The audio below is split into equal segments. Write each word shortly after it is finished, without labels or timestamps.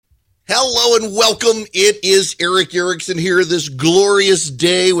Hello and welcome. It is Eric Erickson here this glorious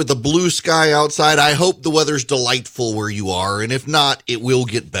day with the blue sky outside. I hope the weather's delightful where you are, and if not, it will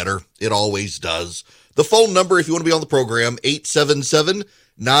get better. It always does. The phone number, if you want to be on the program,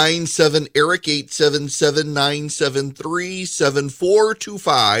 877-97-ERIC,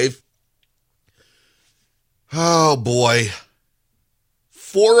 877-973-7425. Oh, boy.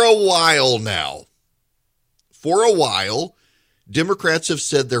 For a while now, Democrats have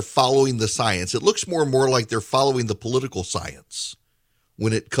said they're following the science. It looks more and more like they're following the political science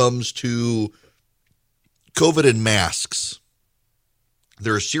when it comes to COVID and masks.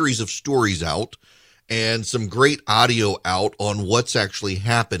 There are a series of stories out and some great audio out on what's actually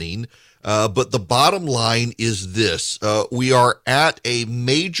happening. But the bottom line is this. We are at a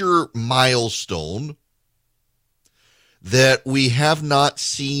major milestone that we have not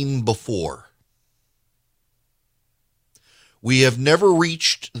seen before. We have never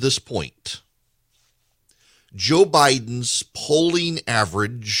reached this point. Joe Biden's polling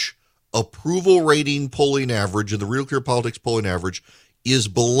average, approval rating polling average, and the Real Clear Politics polling average is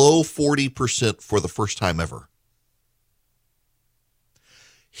below 40% for the first time ever.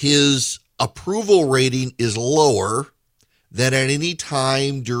 His approval rating is lower than at any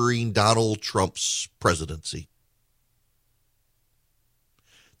time during Donald Trump's presidency.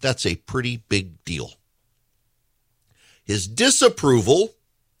 That's a pretty big deal. His disapproval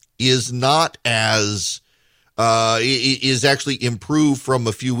is not as, is actually improved from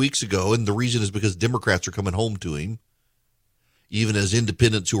a few weeks ago. And the reason is because Democrats are coming home to him, even as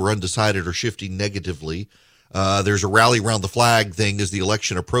independents who are undecided are shifting negatively. There's a rally around the flag thing as the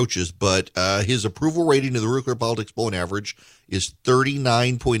election approaches, but his approval rating of the Real Clear Politics polling average is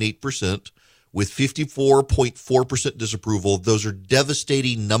 39.8% with 54.4% disapproval. Those are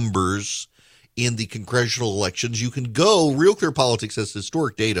devastating numbers in the congressional elections. You can go, Real Clear Politics has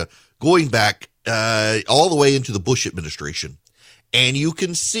historic data going back all the way into the Bush administration. And you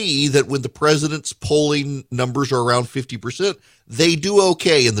can see that when the president's polling numbers are around 50%, they do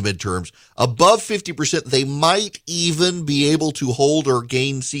okay in the midterms. Above 50%, they might even be able to hold or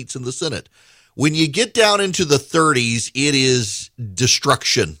gain seats in the Senate. When you get down into the 30s, it is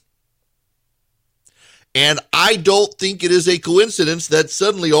destruction. And I don't think it is a coincidence that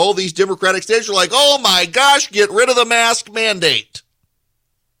suddenly all these Democratic states are like, oh my gosh, get rid of the mask mandate.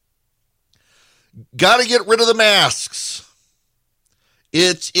 Got to get rid of the masks.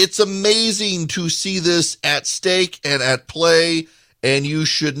 It's amazing to see this at stake and at play. And you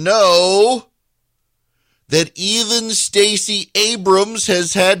should know that even Stacey Abrams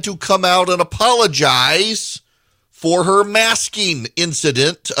has had to come out and apologize for her masking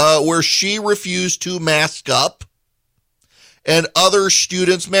incident where she refused to mask up and other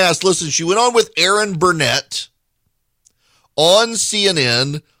students masked. Listen, she went on with Aaron Burnett on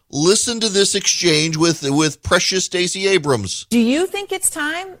CNN. Listen to this exchange with precious Stacey Abrams. Do you think it's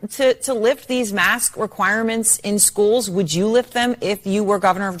time to lift these mask requirements in schools? Would you lift them if you were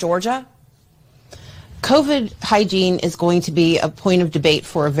governor of Georgia? COVID hygiene is going to be a point of debate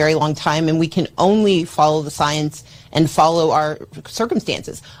for a very long time, and we can only follow the science and follow our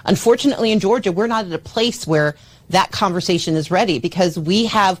circumstances. Unfortunately, in Georgia, we're not at a place where that conversation is ready because we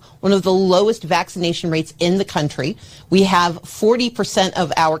have one of the lowest vaccination rates in the country. We have 40%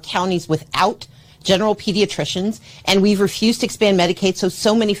 of our counties without general pediatricians, and we've refused to expand Medicaid,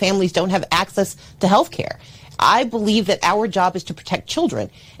 so many families don't have access to health care. I believe that our job is to protect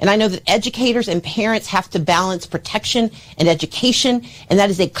children. And I know that educators and parents have to balance protection and education, and that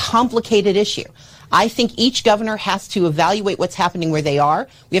is a complicated issue. I think each governor has to evaluate what's happening where they are.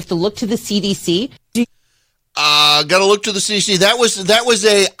 We have to look to the CDC. Got to look to the CDC. That was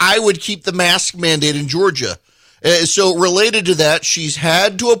I would keep the mask mandate in Georgia. So related to that, she's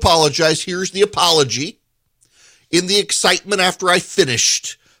had to apologize. Here's the apology. In the excitement after I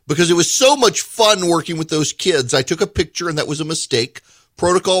finished, because it was so much fun working with those kids, I took a picture and that was a mistake.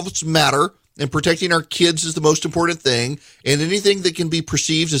 Protocols matter, and protecting our kids is the most important thing. And anything that can be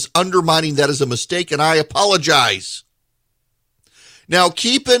perceived as undermining that is a mistake, and I apologize. Now,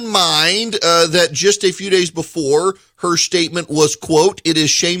 keep in mind that just a few days before, her statement was, quote, "It is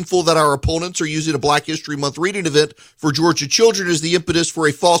shameful that our opponents are using a Black History Month reading event for Georgia children as the impetus for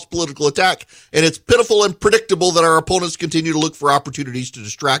a false political attack, and it's pitiful and predictable that our opponents continue to look for opportunities to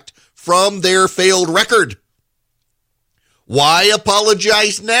distract from their failed record." Why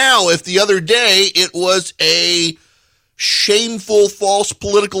apologize now if the other day it was a shameful false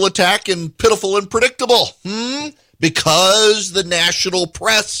political attack and pitiful and predictable? Because the national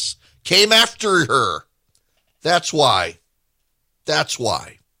press came after her. That's why. That's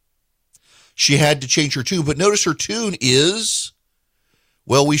why. She had to change her tune. But notice her tune is,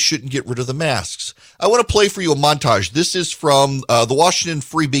 well, we shouldn't get rid of the masks. I want to play for you a montage. This is from the Washington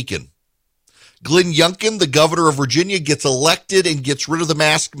Free Beacon. Glenn Youngkin, the governor of Virginia, gets elected and gets rid of the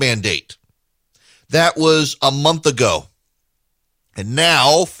mask mandate. That was a month ago. And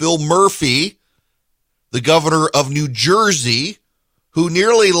now Phil Murphy, the governor of New Jersey, who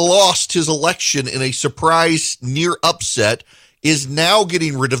nearly lost his election in a surprise near upset, is now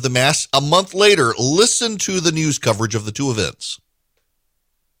getting rid of the mask a month later. Listen to the news coverage of the two events.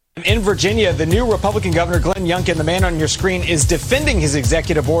 In Virginia, the new Republican governor, Glenn Youngkin, the man on your screen, is defending his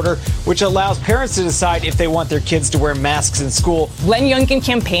executive order, which allows parents to decide if they want their kids to wear masks in school. Glenn Youngkin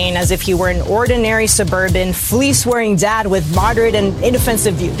campaigned as if he were an ordinary suburban, fleece-wearing dad with moderate and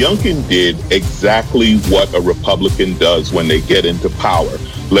inoffensive views. Youngkin did exactly what a Republican does when they get into power.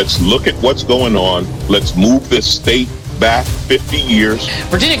 Let's look at what's going on. Let's move this state back 50 years.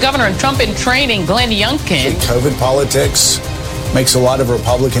 Virginia Governor and Trump in training, Glenn Youngkin. COVID politics makes a lot of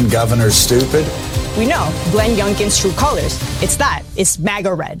Republican governors stupid. We know Glenn Youngkin's true colors. It's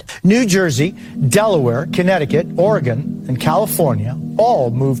MAGA red. New Jersey, Delaware, Connecticut, Oregon, and California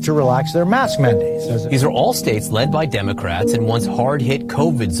all moved to relax their mask mandates. These are all states led by Democrats in once hard-hit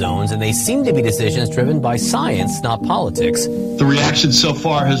COVID zones, and they seem to be decisions driven by science, not politics. The reaction so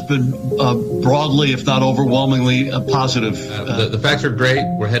far has been broadly, if not overwhelmingly, positive. The facts are great.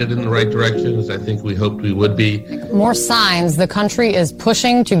 We're headed in the right direction, as I think we hoped we would be. More signs the country is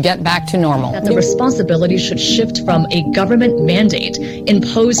pushing to get back to normal. That the responsibility should shift from a government mandate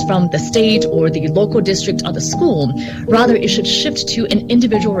imposed from the state or the local district of the school. Rather, it should shift to an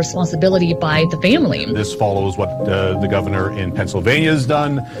individual responsibility by the family. This follows what the governor in Pennsylvania has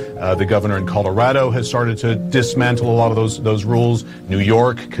done. The governor in Colorado has started to dismantle a lot of those rules. New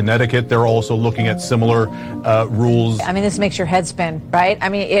York, Connecticut, they're also looking at similar rules. I mean, this makes your head spin, right? I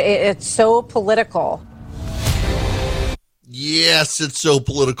mean, it's so political. Yes, it's so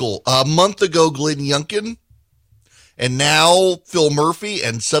political. A month ago, Glenn Youngkin, and now Phil Murphy,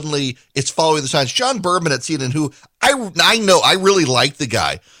 and suddenly it's following the signs. John Berman at CNN, who I know, I really like the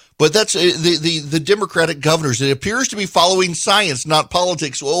guy, but that's the Democratic governors. It appears to be following science, not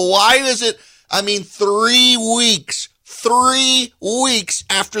politics. Well, why is it? I mean, 3 weeks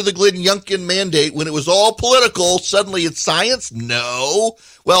after the Glenn Youngkin mandate, when it was all political, suddenly it's science? No.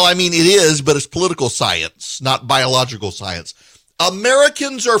 Well, I mean, it is, but it's political science, not biological science.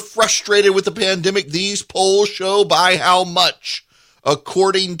 Americans are frustrated with the pandemic. These polls show by how much,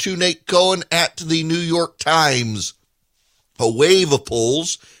 according to Nate Cohen at the New York Times. A wave of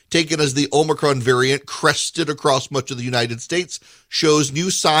polls taken as the Omicron variant crested across much of the United States shows new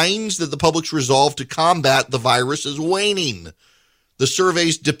signs that the public's resolve to combat the virus is waning. The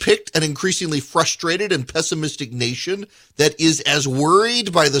surveys depict an increasingly frustrated and pessimistic nation that is as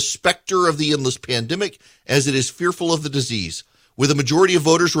worried by the specter of the endless pandemic as it is fearful of the disease. With a majority of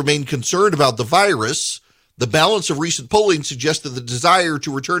voters remain concerned about the virus, the balance of recent polling suggests that the desire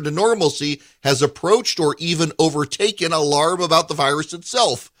to return to normalcy has approached or even overtaken alarm about the virus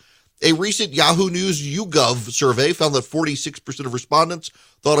itself. A recent Yahoo News YouGov survey found that 46% of respondents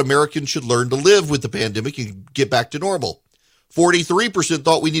thought Americans should learn to live with the pandemic and get back to normal. 43%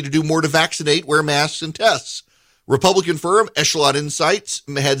 thought we need to do more to vaccinate, wear masks, and tests. Republican firm Echelon Insights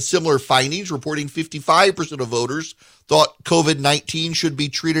had similar findings, reporting 55% of voters thought COVID-19 should be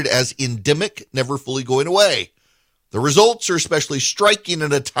treated as endemic, never fully going away. The results are especially striking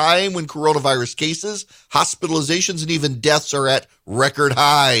at a time when coronavirus cases, hospitalizations, and even deaths are at record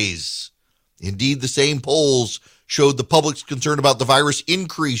highs. Indeed, the same polls showed the public's concern about the virus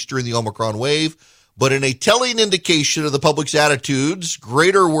increased during the Omicron wave, but in a telling indication of the public's attitudes,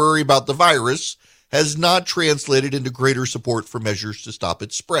 greater worry about the virus has not translated into greater support for measures to stop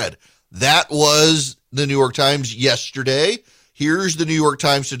its spread. That was the New York Times yesterday. Here's the New York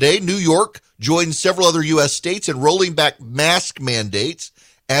Times today. New York joins several other U.S. states in rolling back mask mandates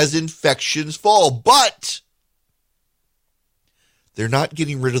as infections fall. But they're not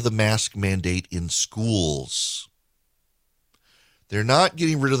getting rid of the mask mandate in schools. They're not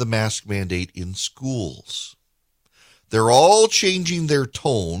getting rid of the mask mandate in schools. They're all changing their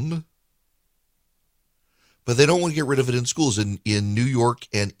tone, but they don't want to get rid of it in schools in New York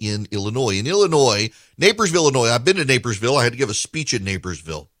and in Illinois. In Illinois, Naperville, Illinois, I've been to Naperville. I had to give a speech in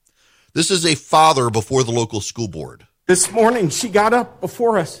Naperville. This is a father before the local school board. This morning, she got up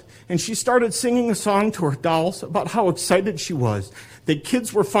before us and she started singing a song to her dolls about how excited she was that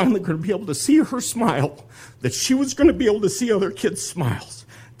kids were finally going to be able to see her smile, that she was going to be able to see other kids' smiles,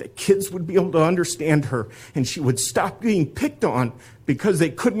 that kids would be able to understand her, and she would stop being picked on because they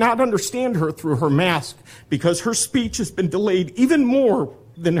could not understand her through her mask, because her speech has been delayed even more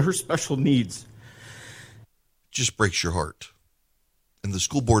than her special needs. Just breaks your heart. And the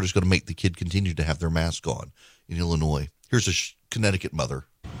school board is going to make the kid continue to have their mask on in Illinois. Here's a Connecticut mother.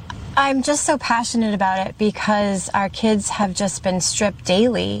 I'm just so passionate about it because our kids have just been stripped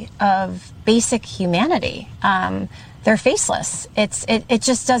daily of basic humanity. They're faceless. It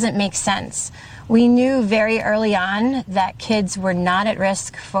just doesn't make sense. We knew very early on that kids were not at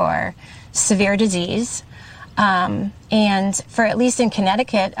risk for severe disease. And for at least in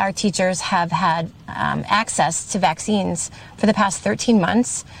Connecticut, our teachers have had access to vaccines for the past 13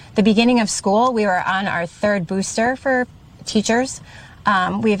 months. The beginning of school, we were on our third booster for teachers.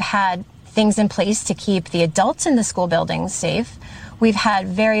 We've had things in place to keep the adults in the school buildings safe. We've had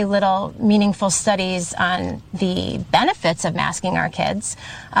very little meaningful studies on the benefits of masking our kids.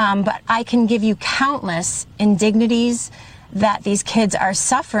 But I can give you countless indignities that these kids are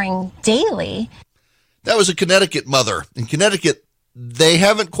suffering daily. That was a Connecticut mother. In Connecticut, they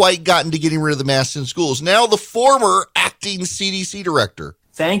haven't quite gotten to getting rid of the masks in schools. Now the former acting CDC director.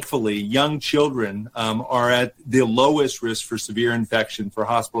 Thankfully, young children are at the lowest risk for severe infection, for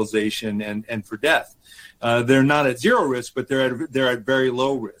hospitalization, and for death. They're not at zero risk, but they're at very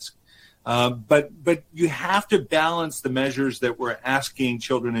low risk. But you have to balance the measures that we're asking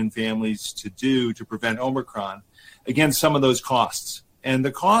children and families to do to prevent Omicron against some of those costs. And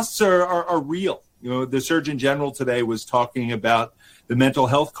the costs are real. You know, the Surgeon General today was talking about the mental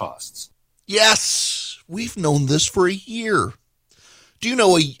health costs. Yes, we've known this for a year. Do you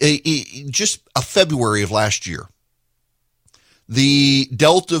know, just a February of last year, the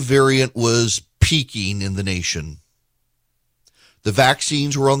Delta variant was peaking in the nation. The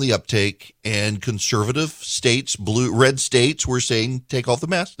vaccines were on the uptake, and conservative states, red states, were saying, take off the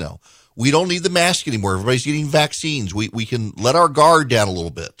mask now. We don't need the mask anymore. Everybody's getting vaccines. We can let our guard down a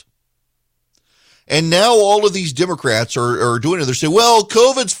little bit. And now all of these Democrats are doing it. They're saying, well,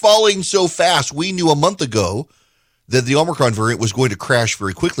 COVID's falling so fast. We knew a month ago that the Omicron variant was going to crash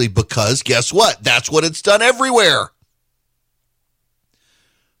very quickly because guess what? That's what it's done everywhere.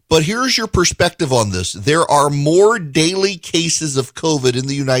 But here's your perspective on this. There are more daily cases of COVID in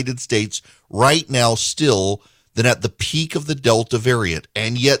the United States right now still than at the peak of the Delta variant.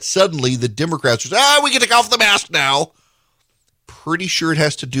 And yet suddenly the Democrats are we can take off the mask now. Pretty sure it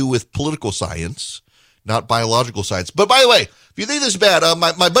has to do with political science, not biological science. But by the way, if you think this is bad,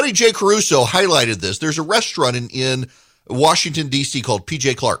 my buddy Jay Caruso highlighted this. There's a restaurant in Washington, D.C. called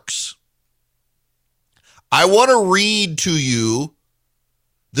P.J. Clark's. I want to read to you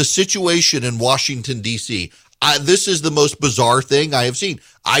the situation in Washington, D.C. This is the most bizarre thing I have seen.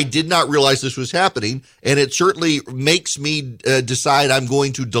 I did not realize this was happening, and it certainly makes me decide I'm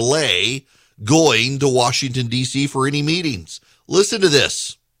going to delay going to Washington, D.C. for any meetings. Listen to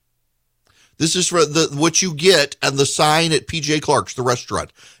this. This is for what you get and the sign at P.J. Clark's, the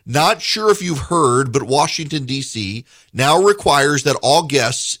restaurant. Not sure if you've heard, but Washington, D.C. now requires that all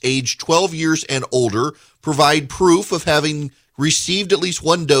guests aged 12 years and older provide proof of having received at least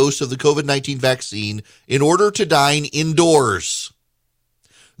one dose of the COVID-19 vaccine in order to dine indoors.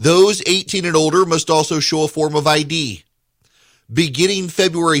 Those 18 and older must also show a form of ID. Beginning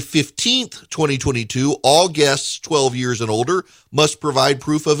February 15th, 2022, all guests 12 years and older must provide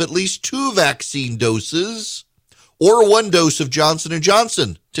proof of at least 2 vaccine doses or 1 dose of Johnson &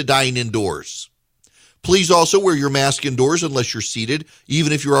 Johnson to dine indoors. Please also wear your mask indoors unless you're seated,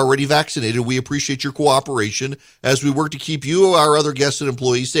 even if you're already vaccinated. We appreciate your cooperation as we work to keep you, our other guests, and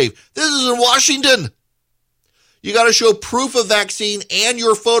employees safe. This is in Washington. You got to show proof of vaccine and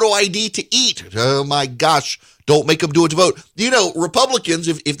your photo ID to eat. Oh, my gosh. Don't make them do it to vote. You know, Republicans,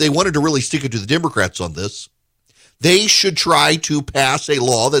 if they wanted to really stick it to the Democrats on this, they should try to pass a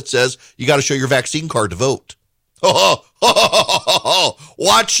law that says you got to show your vaccine card to vote. Watch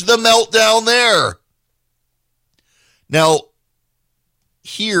the meltdown there. Now,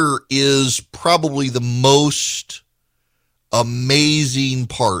 here is probably the most amazing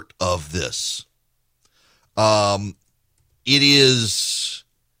part of this. It is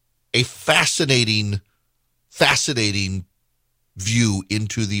a fascinating view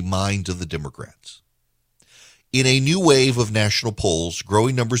into the minds of the Democrats. In a new wave of national polls,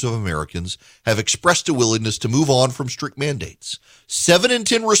 growing numbers of Americans have expressed a willingness to move on from strict mandates. 7 in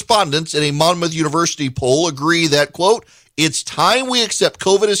 10 respondents in a Monmouth University poll agree that, quote, it's time we accept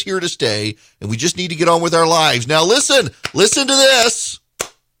COVID is here to stay, and we just need to get on with our lives. Now listen to this.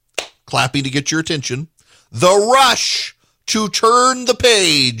 Clapping to get your attention. The rush to turn the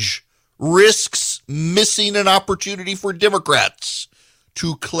page risks missing an opportunity for Democrats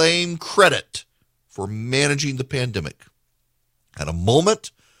to claim credit for managing the pandemic at a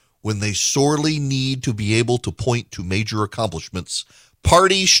moment when they sorely need to be able to point to major accomplishments.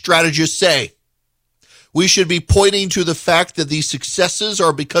 Party strategists say, We should be pointing to the fact that these successes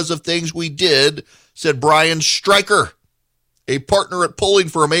are because of things we did, said Brian Stryker, a partner at polling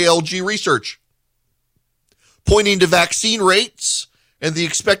firm ALG Research. Pointing to vaccine rates and the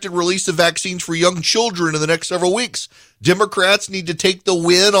expected release of vaccines for young children in the next several weeks, Democrats need to take the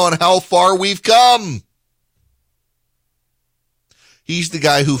win on how far we've come. He's the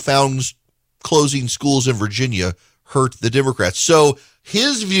guy who found closing schools in Virginia hurt the Democrats. So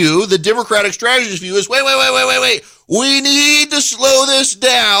his view, the Democratic strategy's view, is wait. We need to slow this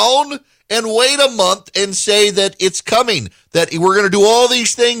down and wait a month and say that it's coming, that we're going to do all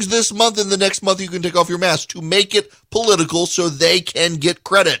these things this month, and the next month you can take off your mask, to make it political so they can get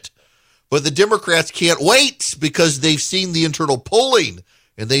credit. But the Democrats can't wait because they've seen the internal polling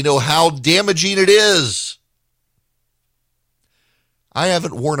and they know how damaging it is. I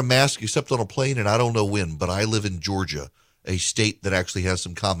haven't worn a mask except on a plane, and I don't know when, but I live in Georgia, a state that actually has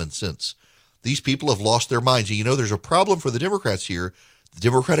some common sense. These people have lost their minds. You know, there's a problem for the Democrats here. The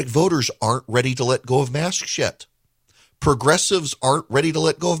Democratic voters aren't ready to let go of masks yet. Progressives aren't ready to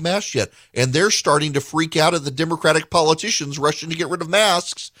let go of masks yet. And they're starting to freak out at the Democratic politicians rushing to get rid of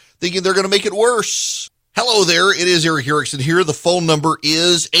masks, thinking they're going to make it worse. Hello there. It is Eric Erickson here. The phone number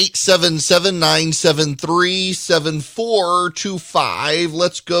is 877-973-7425.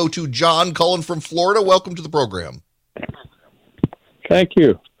 Let's go to John calling from Florida. Welcome to the program. Thank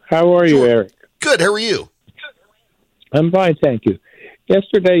you. How are you, Eric? Good. How are you? I'm fine, thank you.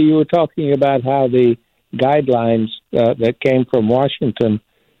 Yesterday you were talking about how the guidelines that came from Washington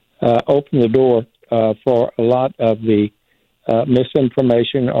opened the door for a lot of the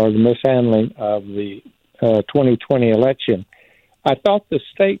misinformation or the mishandling of the 2020 election. I thought the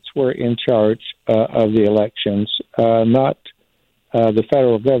states were in charge of the elections, not the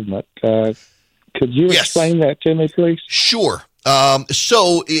federal government. Could you explain that to me, please? Sure.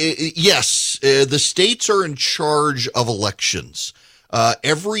 Yes, the states are in charge of elections.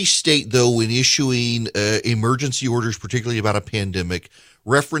 Every state, though, when issuing emergency orders, particularly about a pandemic,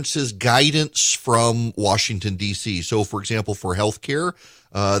 references guidance from Washington, D.C. So, for example, for healthcare,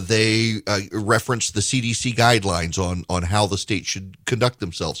 they reference the CDC guidelines on how the state should conduct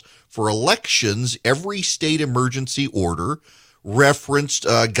themselves. For elections, every state emergency order referenced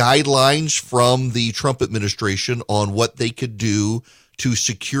guidelines from the Trump administration on what they could do to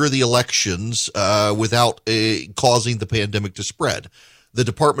secure the elections without causing the pandemic to spread. The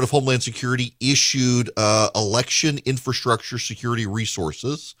Department of Homeland Security issued Election Infrastructure Security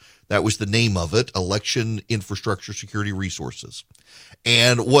Resources. That was the name of it, Election Infrastructure Security Resources.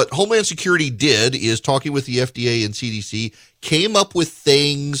 And what Homeland Security did is, talking with the FDA and CDC, came up with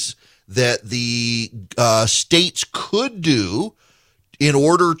things that the states could do in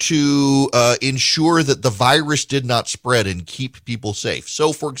order to ensure that the virus did not spread and keep people safe.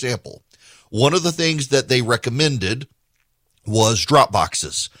 So, for example, one of the things that they recommended was drop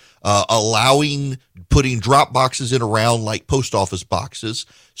boxes, putting drop boxes in around like post office boxes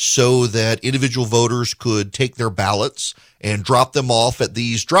so that individual voters could take their ballots and drop them off at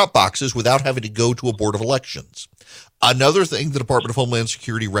these drop boxes without having to go to a board of elections. Another thing the Department of Homeland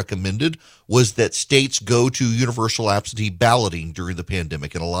Security recommended was that states go to universal absentee balloting during the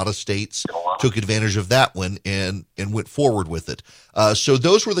pandemic, and a lot of states took advantage of that one and went forward with it. So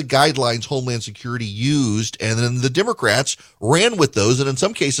those were the guidelines Homeland Security used, and then the Democrats ran with those, and in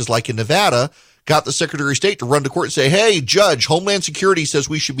some cases, like in Nevada, got the Secretary of State to run to court and say, hey, Judge, Homeland Security says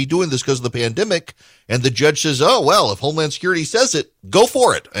we should be doing this because of the pandemic, and the judge says, oh, well, if Homeland Security says it, go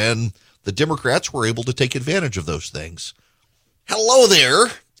for it. And the Democrats were able to take advantage of those things. Hello there.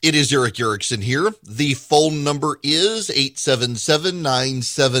 It is Eric Erickson here. The phone number is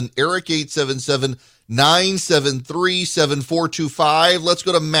 877-97-ERIC, 877-973-7425. Let's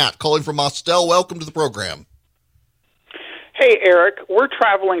go to Matt calling from Mostel. Welcome to the program. Hey, Eric. We're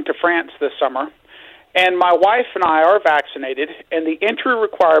traveling to France this summer, and my wife and I are vaccinated, and the entry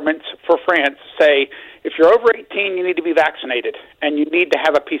requirements for France say if you're over 18, you need to be vaccinated, and you need to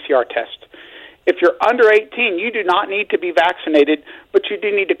have a PCR test. If you're under 18, you do not need to be vaccinated, but you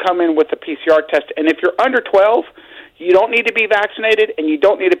do need to come in with a PCR test. And if you're under 12, you don't need to be vaccinated, and you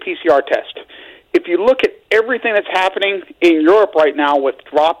don't need a PCR test. If you look at everything that's happening in Europe right now with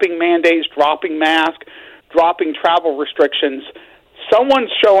dropping mandates, dropping masks, dropping travel restrictions, someone's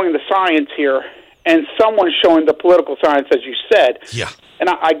showing the science here, and someone's showing the political science, as you said. Yeah. And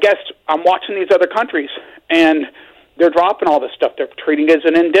I guess I'm watching these other countries, and they're dropping all this stuff. They're treating it as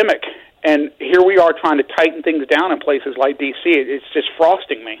an endemic. And here we are trying to tighten things down in places like D.C. It's just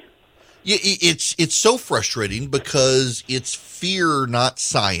frosting me. It's so frustrating because it's fear, not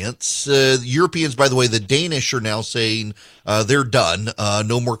science. Europeans, by the way, the Danish are now saying they're done.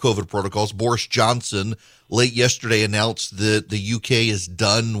 No more COVID protocols. Boris Johnson late yesterday announced that the UK is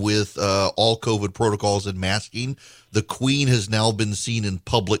done with all COVID protocols and masking. The Queen has now been seen in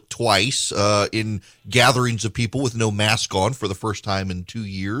public twice in gatherings of people with no mask on for the first time in 2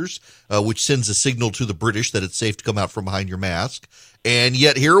 years, which sends a signal to the British that it's safe to come out from behind your mask. And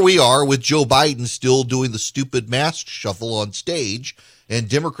yet here we are with Joe Biden still doing the stupid mask shuffle on stage and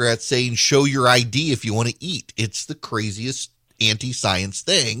Democrats saying, show your ID if you want to eat. It's the craziest anti-science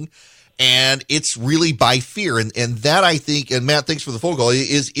thing. And it's really by fear. And that, I think, and Matt, thanks for the phone call,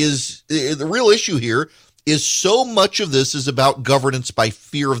 is the real issue here is so much of this is about governance by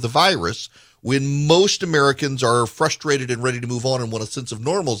fear of the virus, when most Americans are frustrated and ready to move on and want a sense of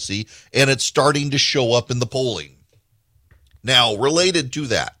normalcy, and it's starting to show up in the polling. Now, related to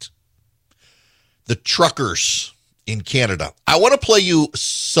that, the truckers in Canada. I want to play you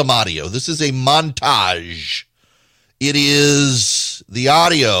some audio. This is a montage. It is the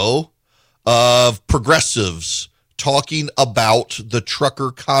audio of progressives talking about the trucker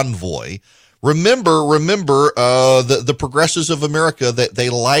convoy. Remember, the progressives of America, that they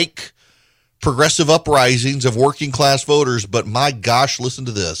like progressive uprisings of working class voters, but my gosh, listen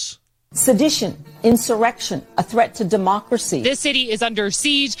to this. Sedition, insurrection, a threat to democracy. This city is under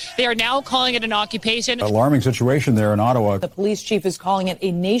siege. They are now calling it an occupation. Alarming situation there in Ottawa. The police chief is calling it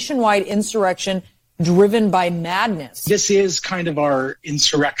a nationwide insurrection driven by madness. This is kind of our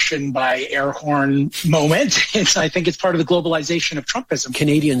insurrection by air horn moment. I think it's part of the globalization of Trumpism.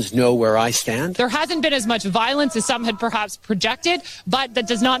 Canadians know where I stand. There hasn't been as much violence as some had perhaps projected, but that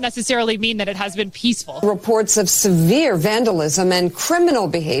does not necessarily mean that it has been peaceful. Reports of severe vandalism and criminal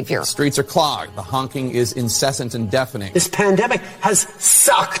behavior. Streets are clogged. The honking is incessant and deafening. This pandemic has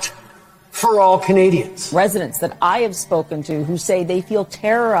sucked for all Canadians. Residents that I have spoken to who say they feel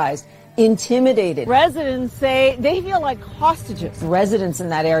terrorized, intimidated. Residents say they feel like hostages. Residents in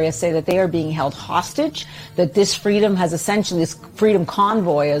that area say that they are being held hostage, that this freedom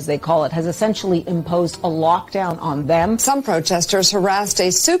convoy, as they call it, has essentially imposed a lockdown on them. Some protesters harassed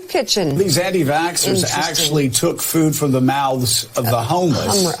a soup kitchen. These anti-vaxxers actually took food from the mouths of the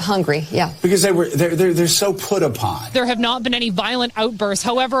homeless. Hungry, yeah. Because they're so put upon. There have not been any violent outbursts.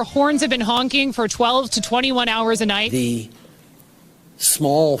 However, horns have been honking for 12 to 21 hours a night. The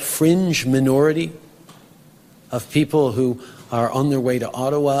small fringe minority of people who are on their way to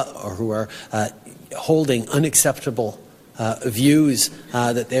Ottawa or who are holding unacceptable views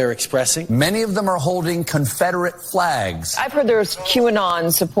that they're expressing. Many of them are holding Confederate flags. I've heard there's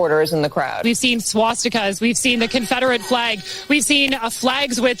QAnon supporters in the crowd. We've seen swastikas. We've seen the Confederate flag. We've seen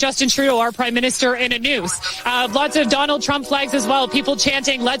flags with Justin Trudeau, our prime minister, in a noose. Lots of Donald Trump flags as well. People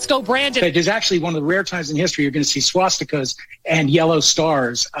chanting, "Let's go, Brandon." There's actually one of the rare times in history you're going to see swastikas and yellow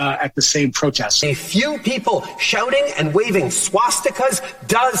stars at the same protest. A few people shouting and waving swastikas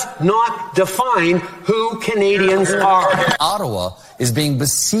does not define who Canadians are. Ottawa is being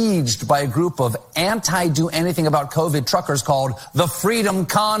besieged by a group of anti-do-anything-about-COVID truckers called the Freedom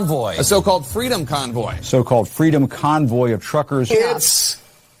Convoy. A so-called Freedom Convoy. So-called Freedom Convoy of truckers. It's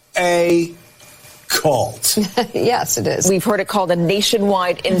a cult. Yes, it is. We've heard it called a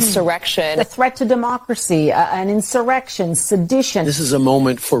nationwide insurrection. A threat to democracy, an insurrection, sedition. This is a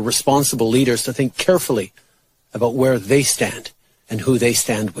moment for responsible leaders to think carefully about where they stand and who they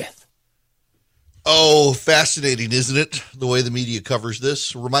stand with. Oh, fascinating, isn't it? The way the media covers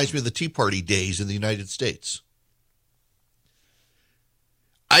this reminds me of the Tea Party days in the United States.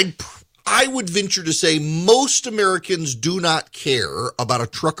 I would venture to say most Americans do not care about a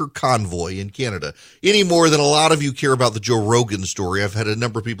trucker convoy in Canada any more than a lot of you care about the Joe Rogan story. I've had a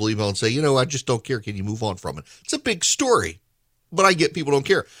number of people email and say, I just don't care. Can you move on from it? It's a big story, but I get people don't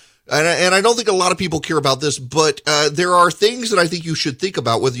care. And I don't think a lot of people care about this, but there are things that I think you should think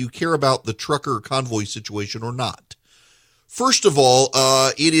about whether you care about the trucker convoy situation or not. First of all,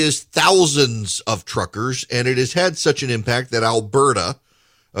 it is thousands of truckers, and it has had such an impact that Alberta,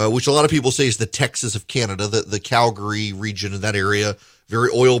 which a lot of people say is the Texas of Canada, the Calgary region in that area, very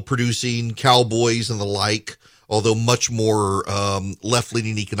oil-producing, cowboys and the like, although much more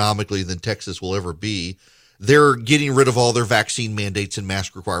left-leaning economically than Texas will ever be. They're getting rid of all their vaccine mandates and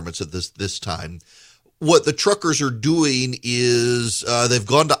mask requirements at this time. What the truckers are doing is they've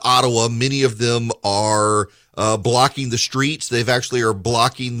gone to Ottawa. Many of them are blocking the streets. They've actually are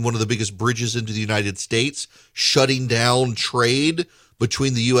blocking one of the biggest bridges into the United States, shutting down trade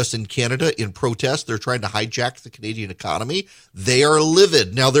between the U.S. and Canada in protest. They're trying to hijack the Canadian economy. They are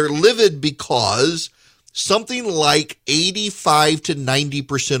livid. Now, they're livid because something like 85 to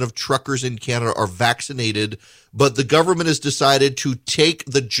 90% of truckers in Canada are vaccinated, but the government has decided to take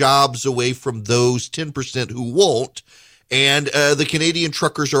the jobs away from those 10% who won't, and the Canadian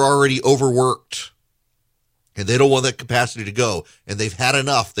truckers are already overworked, and they don't want that capacity to go, and they've had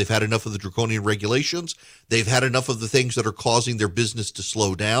enough. They've had enough of the draconian regulations. They've had enough of the things that are causing their business to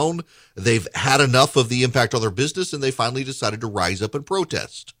slow down. They've had enough of the impact on their business, and they finally decided to rise up and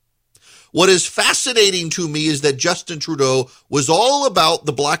protest. What is fascinating to me is that Justin Trudeau was all about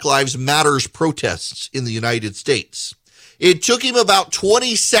the Black Lives Matters protests in the United States. It took him about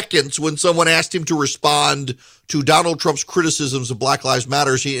 20 seconds when someone asked him to respond to Donald Trump's criticisms of Black Lives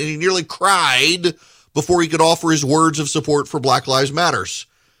Matters, and he nearly cried before he could offer his words of support for Black Lives Matters,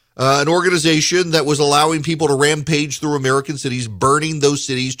 an organization that was allowing people to rampage through American cities, burning those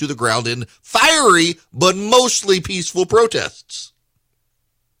cities to the ground in fiery but mostly peaceful protests.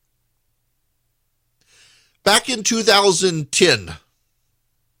 Back in 2010,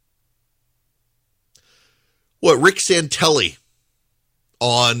 Rick Santelli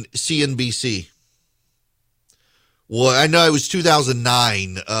on CNBC. Well, I know it was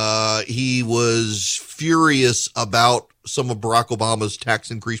 2009. He was furious about some of Barack Obama's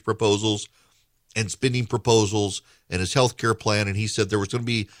tax increase proposals and spending proposals and his health care plan. And he said there was going to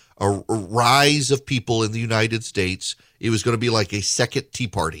be a rise of people in the United States. It was going to be like a second Tea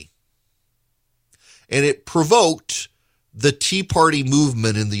Party. And it provoked the Tea Party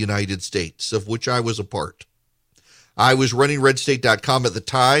movement in the United States, of which I was a part. I was running redstate.com at the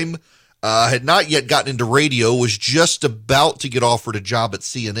time, had not yet gotten into radio, was just about to get offered a job at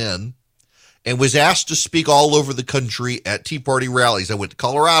CNN, and was asked to speak all over the country at Tea Party rallies. I went to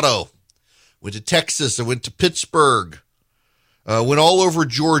Colorado, went to Texas, I went to Pittsburgh, went all over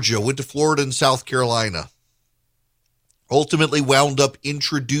Georgia, went to Florida and South Carolina. Ultimately wound up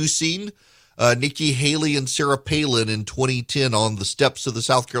introducing Nikki Haley and Sarah Palin in 2010 on the steps of the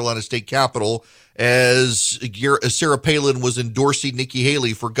South Carolina State Capitol as Sarah Palin was endorsing Nikki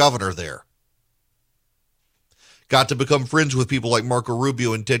Haley for governor there. Got to become friends with people like Marco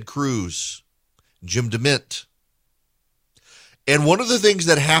Rubio and Ted Cruz, Jim DeMint. And one of the things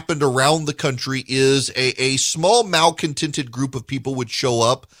that happened around the country is a small malcontented group of people would show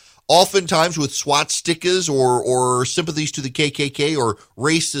up, oftentimes with swastikas or sympathies to the KKK or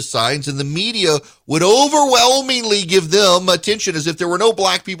racist signs, and the media would overwhelmingly give them attention as if there were no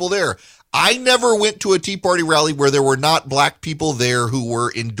black people there. I never went to a Tea Party rally where there were not black people there who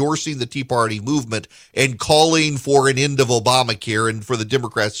were endorsing the Tea Party movement and calling for an end of Obamacare and for the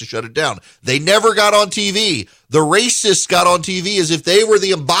Democrats to shut it down. They never got on TV. The racists got on TV as if they were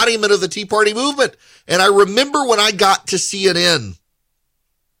the embodiment of the Tea Party movement. And I remember when I got to CNN,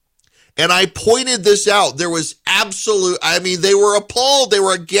 and I pointed this out, there was they were appalled, they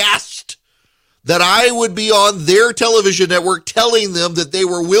were aghast that I would be on their television network telling them that they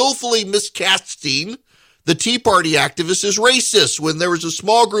were willfully miscasting the Tea Party activists as racist. When there was a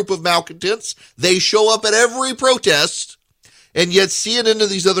small group of malcontents, they show up at every protest, and yet CNN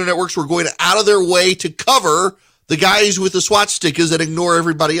and these other networks were going out of their way to cover the guys with the swastikas and ignore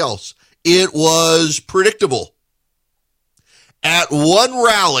everybody else. It was predictable. At one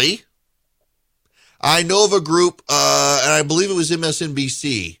rally, I know of a group, and I believe it was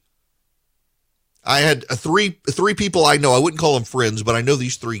MSNBC. I had three people I know. I wouldn't call them friends, but I know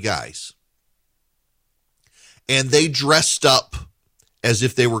these three guys. And they dressed up as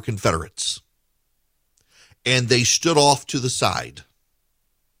if they were Confederates. And they stood off to the side.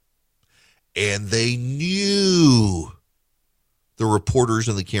 And they knew the reporters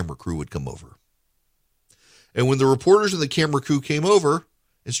and the camera crew would come over. And when the reporters and the camera crew came over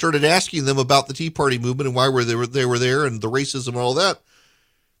and started asking them about the Tea Party movement and why they were there and the racism and all that,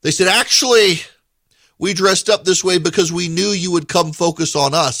 they said, actually, we dressed up this way because we knew you would come focus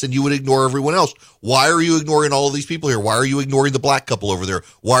on us and you would ignore everyone else. Why are you ignoring all of these people here? Why are you ignoring the black couple over there?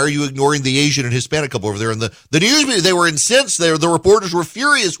 Why are you ignoring the Asian and Hispanic couple over there? And the news media, they were incensed. The reporters were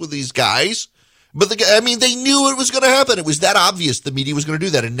furious with these guys. But they knew it was going to happen. It was that obvious the media was going to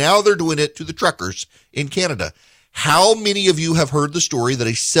do that. And now they're doing it to the truckers in Canada. How many of you have heard the story that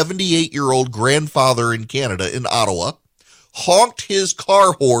a 78-year-old grandfather in Canada, in Ottawa, honked his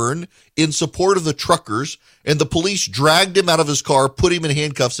car horn in support of the truckers, and the police dragged him out of his car, put him in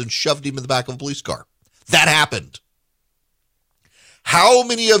handcuffs, and shoved him in the back of a police car? That happened. How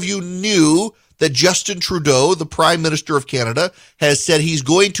many of you knew that Justin Trudeau, the Prime Minister of Canada, has said he's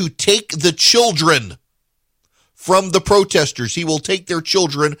going to take the children from the protesters? He will take their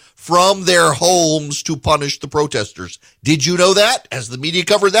children from their homes to punish the protesters. Did you know that? Has the media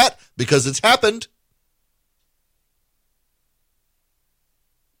covered that? Because it's happened.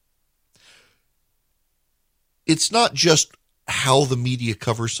 it's not just how the media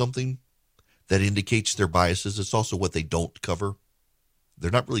covers something that indicates their biases. It's also what they don't cover.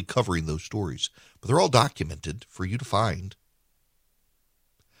 They're not really covering those stories, but they're all documented for you to find.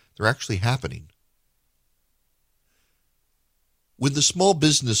 They're actually happening. When the small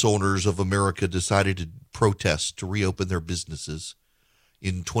business owners of America decided to protest to reopen their businesses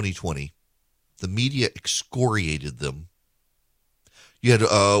in 2020, the media excoriated them. You had,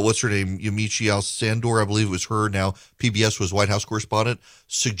 what's her name, Yamiche Alcindor, I believe it was her, now PBS was White House correspondent,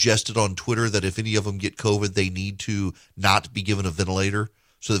 suggested on Twitter that if any of them get COVID, they need to not be given a ventilator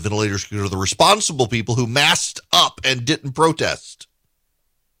so that ventilators can go to the responsible people who masked up and didn't protest.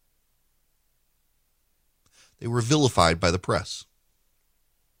 They were vilified by the press.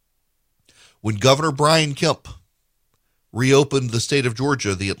 When Governor Brian Kemp reopened the state of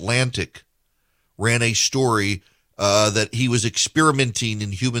Georgia, The Atlantic ran a story that he was experimenting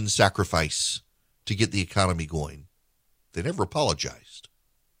in human sacrifice to get the economy going. They never apologized.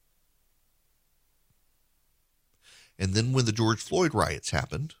 And then when the George Floyd riots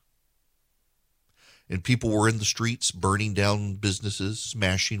happened, and people were in the streets burning down businesses,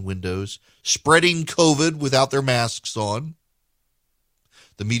 smashing windows, spreading COVID without their masks on,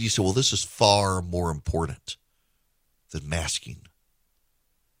 the media said, well, this is far more important than masking.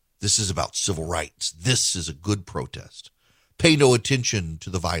 This is about civil rights. This is a good protest. Pay no attention to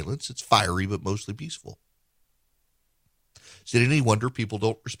the violence. It's fiery, but mostly peaceful. Is it any wonder people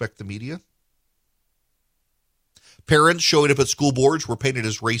don't respect the media? Parents showing up at school boards were painted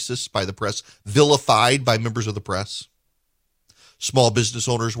as racist by the press, vilified by members of the press. Small business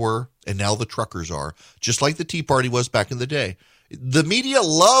owners were, and now the truckers are, just like the Tea Party was back in the day. The media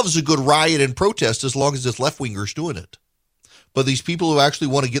loves a good riot and protest as long as it's left-wingers doing it. But these people who actually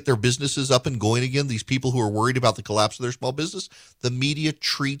want to get their businesses up and going again, these people who are worried about the collapse of their small business, the media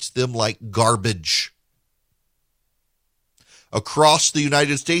treats them like garbage. Across the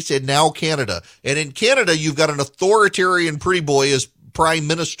United States and now Canada. And in Canada, you've got an authoritarian pretty boy as prime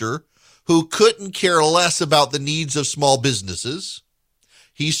minister who couldn't care less about the needs of small businesses.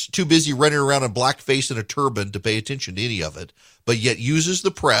 He's too busy running around in blackface and a turban to pay attention to any of it, but yet uses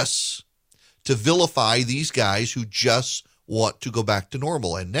the press to vilify these guys who just want to go back to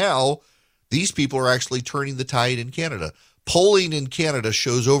normal. And now these people are actually turning the tide in Canada. Polling in Canada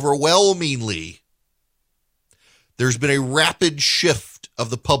shows overwhelmingly there's been a rapid shift of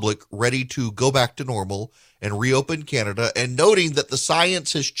the public ready to go back to normal and reopen Canada, and noting that the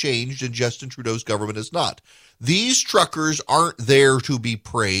science has changed and Justin Trudeau's government is not. These truckers aren't there to be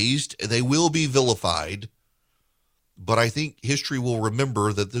praised. They will be vilified. But I think history will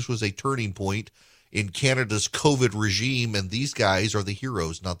remember that this was a turning point in Canada's COVID regime, and these guys are the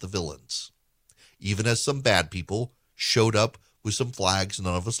heroes, not the villains. Even as some bad people showed up with some flags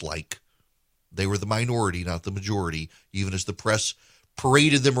none of us like. They were the minority, not the majority, even as the press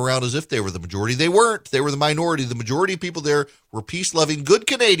paraded them around as if they were the majority. They weren't. They were the minority. The majority of people there were peace-loving, good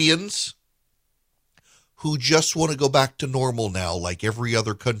Canadians who just want to go back to normal now like every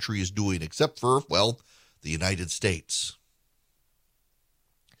other country is doing, except for, well, the United States.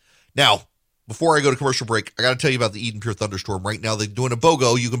 Now, before I go to commercial break, I got to tell you about the Eden Pure Thunderstorm. Right now, they're doing a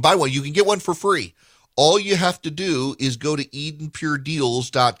BOGO. You can buy one. You can get one for free. All you have to do is go to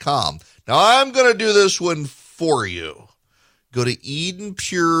EdenPureDeals.com. Now, I'm going to do this one for you. Go to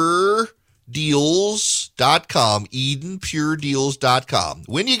EdenPureDeals.com, EdenPureDeals.com.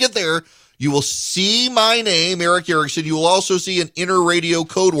 When you get there, you will see my name, Eric Erickson. You will also see an inner radio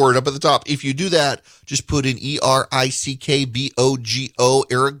code word up at the top. If you do that, just put in ERICKBOGO,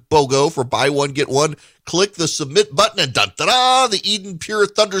 Eric Bogo, for buy one, get one. Click the submit button and da-da-da, the Eden Pure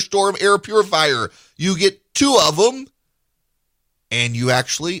Thunderstorm Air Purifier. You get two of them, and you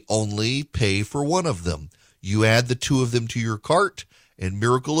actually only pay for one of them. You add the two of them to your cart, and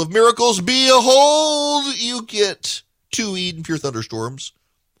miracle of miracles, behold, you get two Eden Pure Thunderstorms.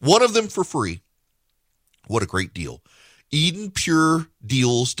 One of them for free. What a great deal.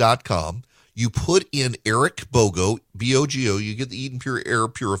 EdenPureDeals.com. You put in Eric Bogo, B-O-G-O. You get the Eden Pure Air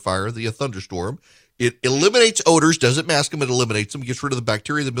Purifier, the Thunderstorm. It eliminates odors, doesn't mask them, it eliminates them, gets rid of the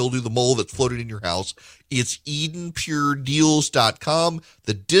bacteria, the mildew, the mold that's floating in your house. It's EdenPureDeals.com.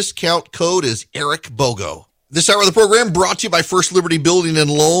 The discount code is Eric Bogo. This hour of the program brought to you by First Liberty Building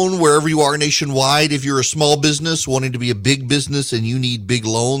and Loan, wherever you are nationwide. If you're a small business wanting to be a big business and you need big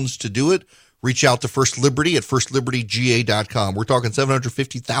loans to do it, reach out to First Liberty at FirstLibertyGA.com. We're talking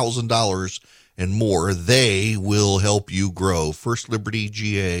 $750,000 and more. They will help you grow.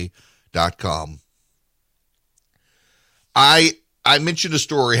 FirstLibertyGA.com. I mentioned a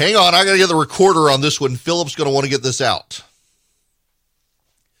story. Hang on, I got to get the recorder on this one. Philip's going to want to get this out.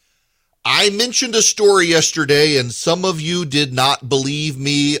 I mentioned a story yesterday, and some of you did not believe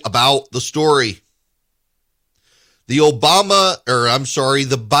me about the story. The Biden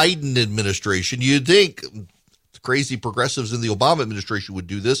administration, you'd think crazy progressives in the Obama administration would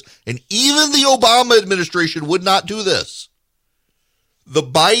do this, and even the Obama administration would not do this. The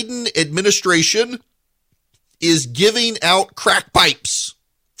Biden administration is giving out crack pipes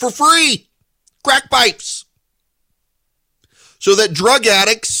for free. Crack pipes. So that drug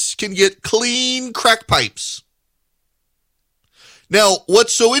addicts can get clean crack pipes. Now,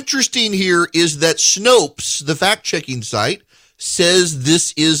 what's so interesting here is that Snopes, the fact-checking site, says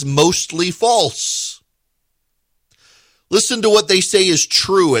this is mostly false. Listen to what they say is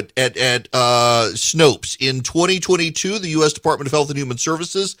true at Snopes. In 2022, the U.S. Department of Health and Human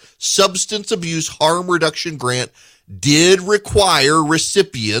Services Substance Abuse Harm Reduction Grant did require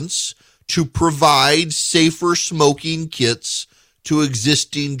recipients to provide safer smoking kits to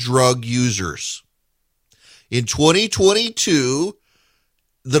existing drug users. In 2022,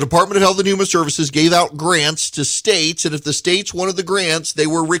 the Department of Health and Human Services gave out grants to states, and if the states wanted the grants, they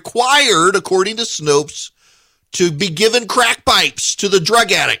were required, according to Snopes, to be given crack pipes to the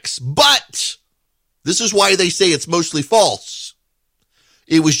drug addicts. But this is why they say it's mostly false.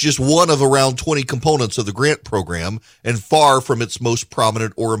 It was just one of around 20 components of the grant program and far from its most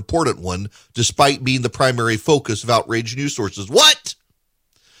prominent or important one, despite being the primary focus of outraged news sources. What?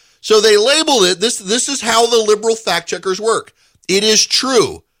 So they labeled it, this is how the liberal fact checkers work. It is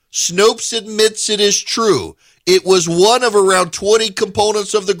true. Snopes admits it is true. It was one of around 20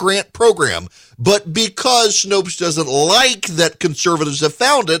 components of the grant program. But because Snopes doesn't like that conservatives have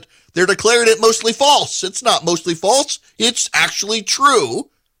found it, they're declaring it mostly false. It's not mostly false. It's actually true,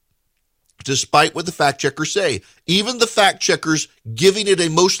 despite what the fact checkers say. Even the fact checkers giving it a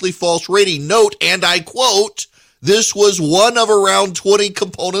mostly false rating note, and I quote, this was one of around 20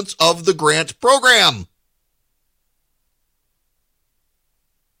 components of the grant program.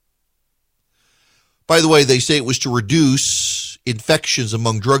 By the way, they say it was to reduce infections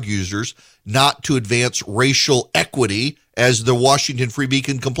among drug users, not to advance racial equity, as the Washington Free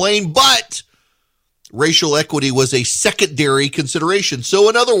Beacon complained, but racial equity was a secondary consideration. So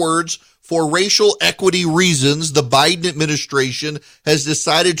in other words, for racial equity reasons, the Biden administration has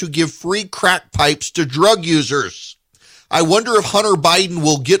decided to give free crack pipes to drug users. I wonder if Hunter Biden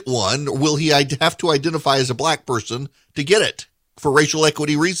will get one, or will he have to identify as a black person to get it for racial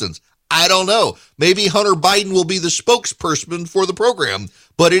equity reasons? I don't know. Maybe Hunter Biden will be the spokesperson for the program,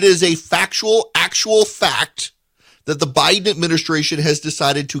 but it is a actual fact that the Biden administration has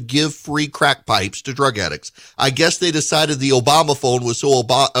decided to give free crack pipes to drug addicts. I guess they decided the Obama phone was so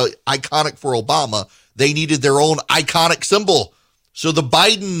iconic for Obama, they needed their own iconic symbol. So the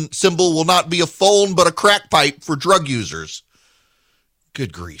Biden symbol will not be a phone, but a crack pipe for drug users.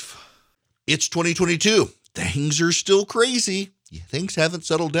 Good grief. It's 2022. Things are still crazy. Things haven't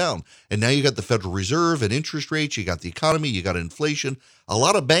settled down. And now you got the Federal Reserve and interest rates. You got the economy. You got inflation. A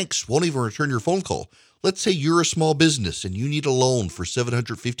lot of banks won't even return your phone call. Let's say you're a small business and you need a loan for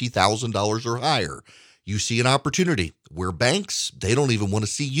 $750,000 or higher. You see an opportunity where banks, they don't even want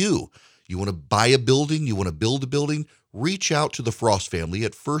to see you. You want to buy a building. You want to build a building. Reach out to the Frost family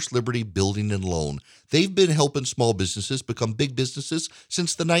at First Liberty Building and Loan. They've been helping small businesses become big businesses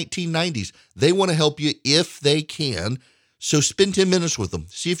since the 1990s. They want to help you if they can. So spend 10 minutes with them.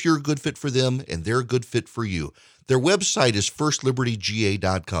 See if you're a good fit for them and they're a good fit for you. Their website is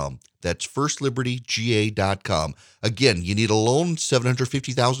firstlibertyga.com. That's firstlibertyga.com. Again, you need a loan,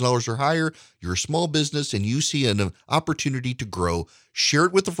 $750,000 or higher. You're a small business and you see an opportunity to grow. Share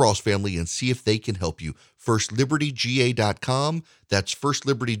it with the Frost family and see if they can help you. Firstlibertyga.com. That's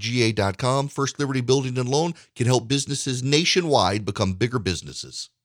firstlibertyga.com. First Liberty Building and Loan can help businesses nationwide become bigger businesses.